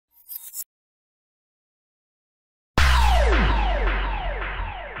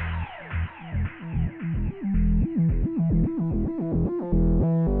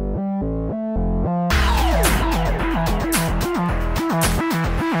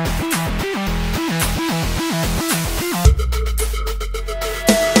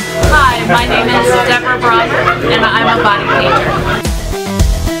My name is Deborah Brommer, and I'm a body painter.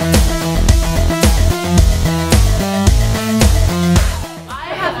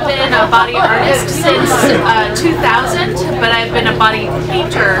 I've been a body artist since 2000, but I've been a body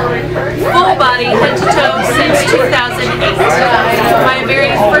painter, full body, head to toe, since 2008. My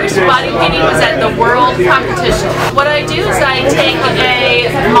very first body painting was at the world competition. What I do is I take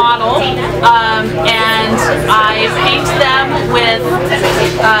a model and I paint them with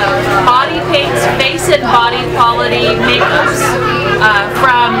body paints, face and body quality makeups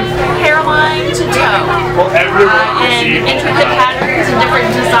from hairline to toe, in intricate patterns and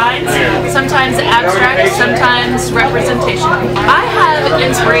different designs, sometimes abstract, sometimes representation. I have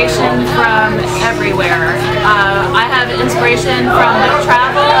inspiration from everywhere. I have inspiration from the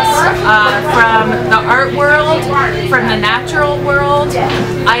travels, from the art world, from the natural world.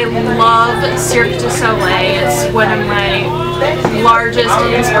 I love Cirque du Soleil. It's one of my largest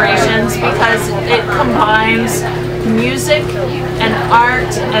inspirations because it combines music and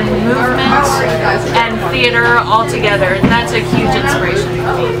art and movement and theater all together, and that's a huge inspiration for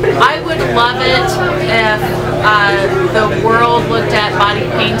me. I would love it if the world looked at body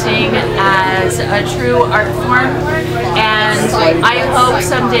painting as a true art form, and I hope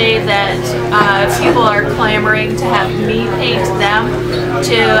someday that people are clamoring to have me paint them,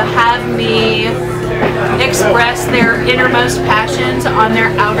 to have me express their innermost passions on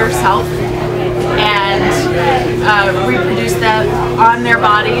their outer self and reproduce that on their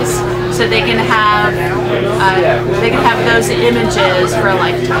bodies, so they can have those images for a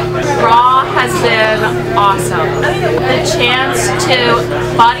lifetime. Raw has been awesome. The chance to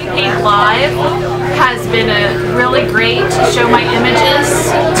body paint live has been really great. To show my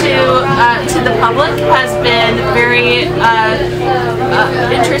images to the public has been very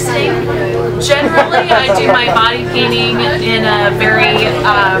interesting. Generally, I do my body painting in a very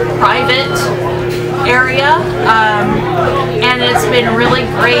private area, and it's been really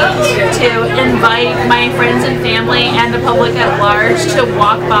great to invite my friends and family and the public at large to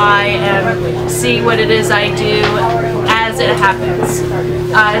walk by and see what it is I do as it happens.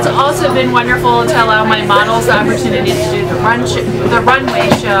 It's also been wonderful to allow my models the opportunity to do the runway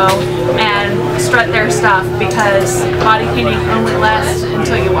show and strut their stuff, because body painting only lasts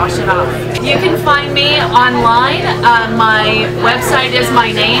until you wash it off. You can find me online. My website is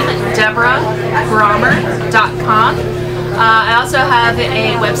my name, DeborahBrommer.com. I also have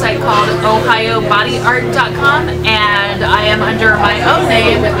a website called OhioBodyArt.com, and I am under my own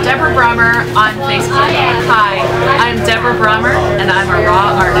name, Deborah Brommer, on Facebook. Hi, I'm Deborah Brommer,